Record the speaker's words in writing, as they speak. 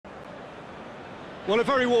Well, a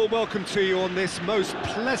very warm welcome to you on this most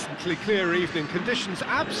pleasantly clear evening. Conditions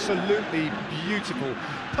absolutely beautiful,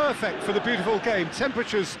 perfect for the beautiful game.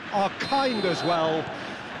 Temperatures are kind as well,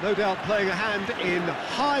 no doubt playing a hand in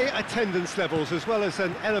high attendance levels as well as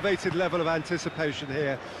an elevated level of anticipation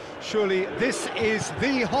here. Surely this is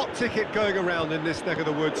the hot ticket going around in this neck of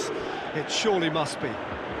the woods. It surely must be.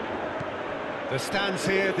 The stands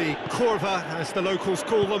here, the curva, as the locals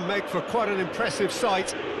call them, make for quite an impressive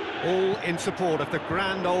sight. All in support of the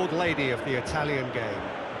grand old lady of the Italian game.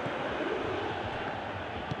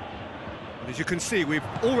 And as you can see, we've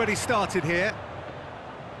already started here.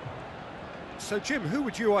 So, Jim, who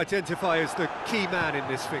would you identify as the key man in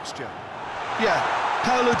this fixture? Yeah,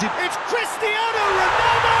 It's Cristiano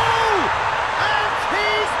Ronaldo! And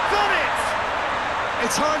he's done it!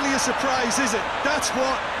 It's hardly a surprise, is it? That's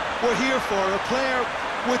what we're here for, a player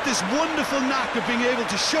with this wonderful knack of being able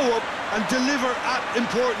to show up and deliver at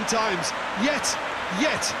important times. Yet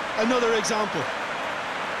another example.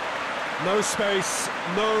 No space,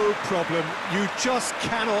 no problem. You just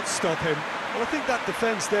cannot stop him. Well, I think that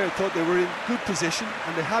defence there thought they were in good position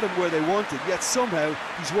and they had him where they wanted, yet somehow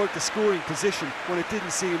he's worked the scoring position when it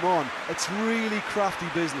didn't see him on. It's really crafty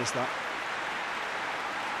business, that.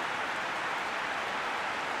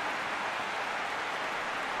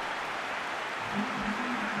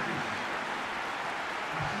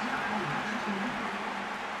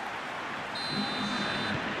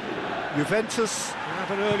 Juventus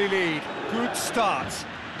have an early lead. Good start.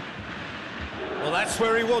 Well, that's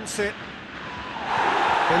where he wants it.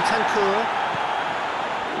 Bentancur.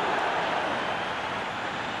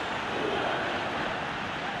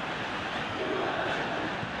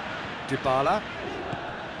 Dybala.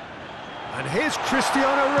 And here's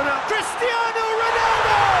Cristiano Ronaldo. Cristiano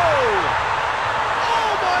Ronaldo!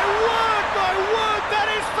 Oh, my word, that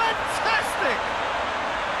is fantastic!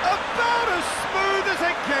 About as smooth as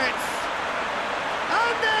it gets.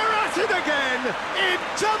 And they're at it again in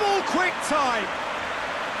double quick time.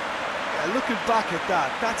 Yeah, looking back at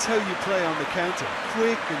that, that's how you play on the counter.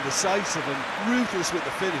 Quick and decisive and ruthless with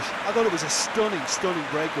the finish. I thought it was a stunning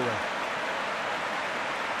breakaway.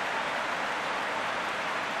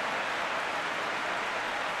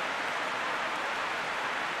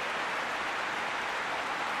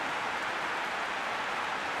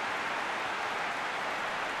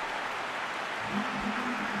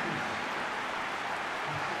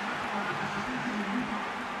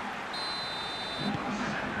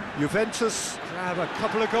 Juventus grab a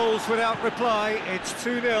couple of goals without reply. It's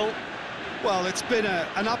 2-0. Well, it's been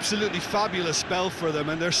an absolutely fabulous spell for them,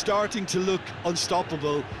 and they're starting to look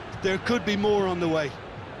unstoppable. There could be more on the way.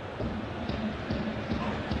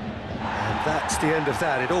 And that's the end of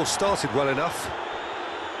that. It all started well enough.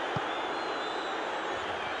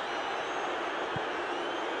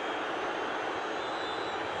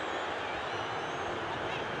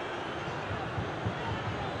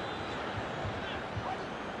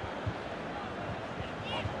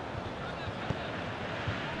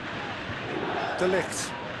 De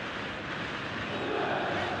Ligt.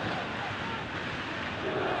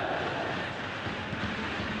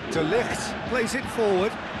 De Ligt plays it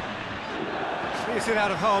forward. Clears it out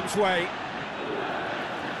of harm's way.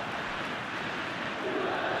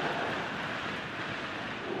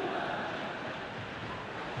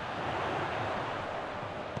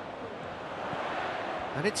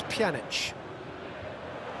 And it's Pjanic.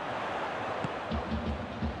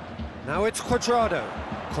 Now it's Cuadrado.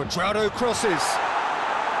 Cuadrado crosses.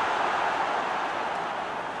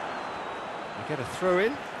 We get a throw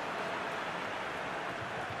in.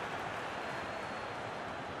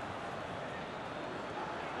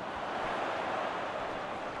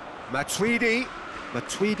 Matuidi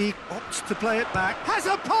opts to play it back. Has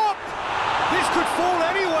a pop! This could fall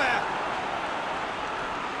anywhere.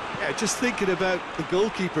 Yeah, just thinking about the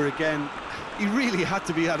goalkeeper again, he really had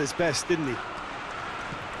to be at his best, didn't he?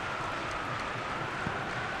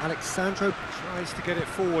 Alexandro tries to get it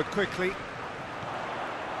forward quickly.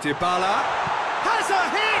 Dybala has a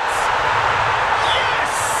hit!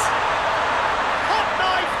 Yes! Hot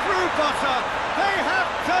knife through butter. They have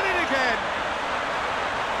done it again.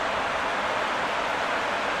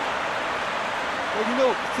 Well, you know,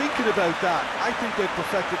 thinking about that, I think they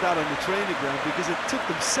perfected that on the training ground because it took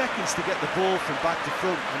them seconds to get the ball from back to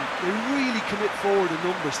front, and they really commit forward in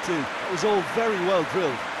numbers too. It was all very well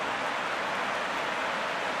drilled.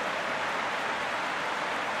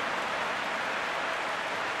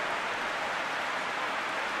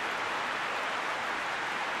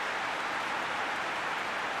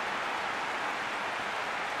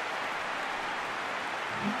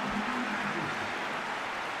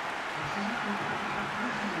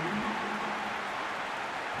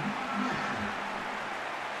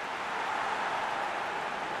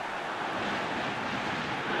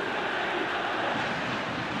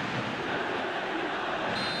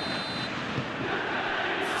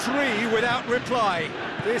 three without reply.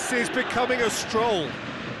 This is becoming a stroll.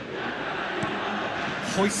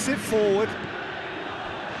 Hoists it forward.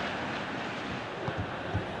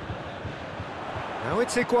 Now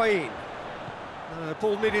it's Higuain.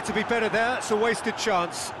 Ball needed to be better there, it's a wasted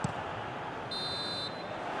chance.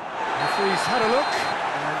 Referee's had a look,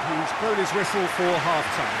 and he's blown his whistle for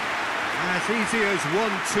half-time. As easy as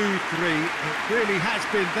 1, 2, 3, it really has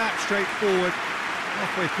been that straightforward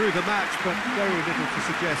halfway through the match, but very little to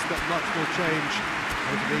suggest that much will change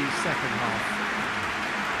over the second half.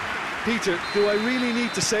 Peter, do I really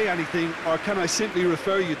need to say anything, or can I simply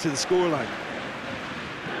refer you to the scoreline?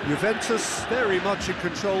 Juventus very much in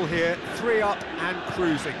control here, 3 up and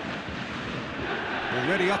cruising.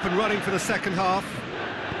 Already up and running for the second half.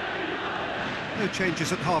 No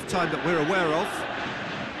changes at half-time that we're aware of.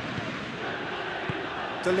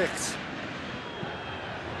 De Ligt.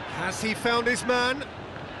 Has he found his man?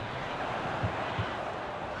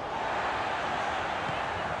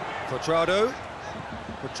 Quadrado.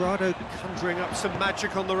 Quadrado conjuring up some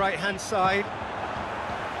magic on the right-hand side.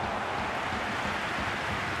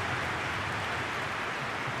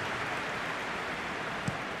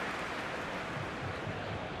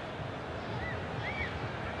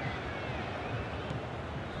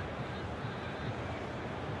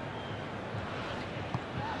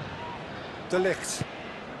 De Ligt.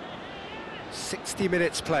 60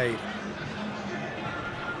 minutes played.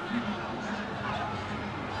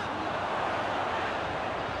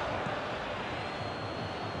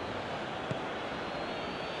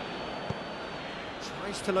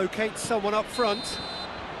 Tries to locate someone up front.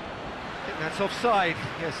 I think that's offside.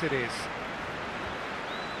 Yes, it is.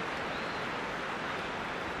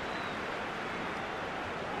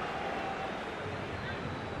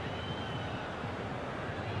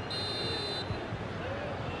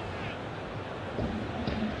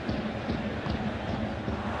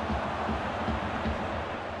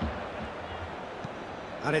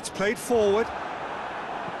 And it's played forward.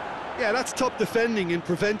 Yeah, that's top defending and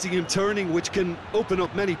preventing him turning, which can open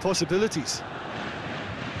up many possibilities.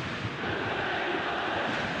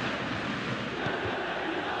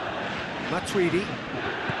 Matuidi.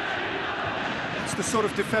 That's the sort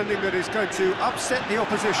of defending that is going to upset the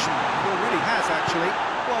opposition. It already has, actually.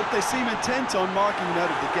 Well, they seem intent on marking him out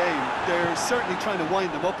of the game. They're certainly trying to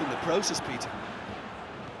wind them up in the process, Peter.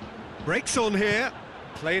 Breaks on here.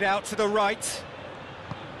 Played out to the right.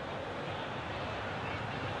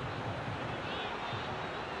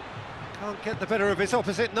 Can't get the better of his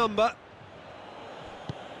opposite number.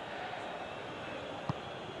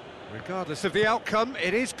 Regardless of the outcome,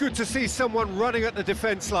 it is good to see someone running at the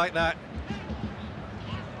defence like that.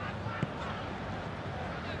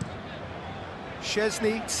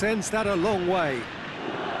 Szczesny sends that a long way.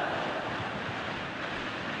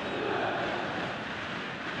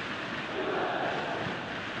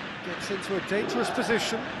 Gets into a dangerous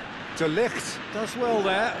position. De Ligt does well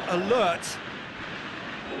there, alert.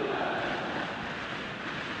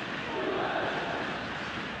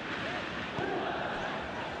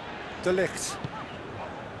 De Ligt.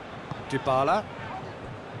 Dybala.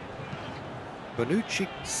 Bonucci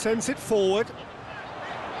sends it forward.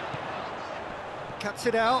 Cuts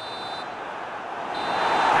it out.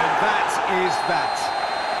 And that is that.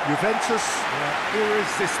 Juventus are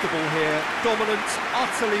irresistible here. Dominant,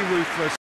 utterly ruthless.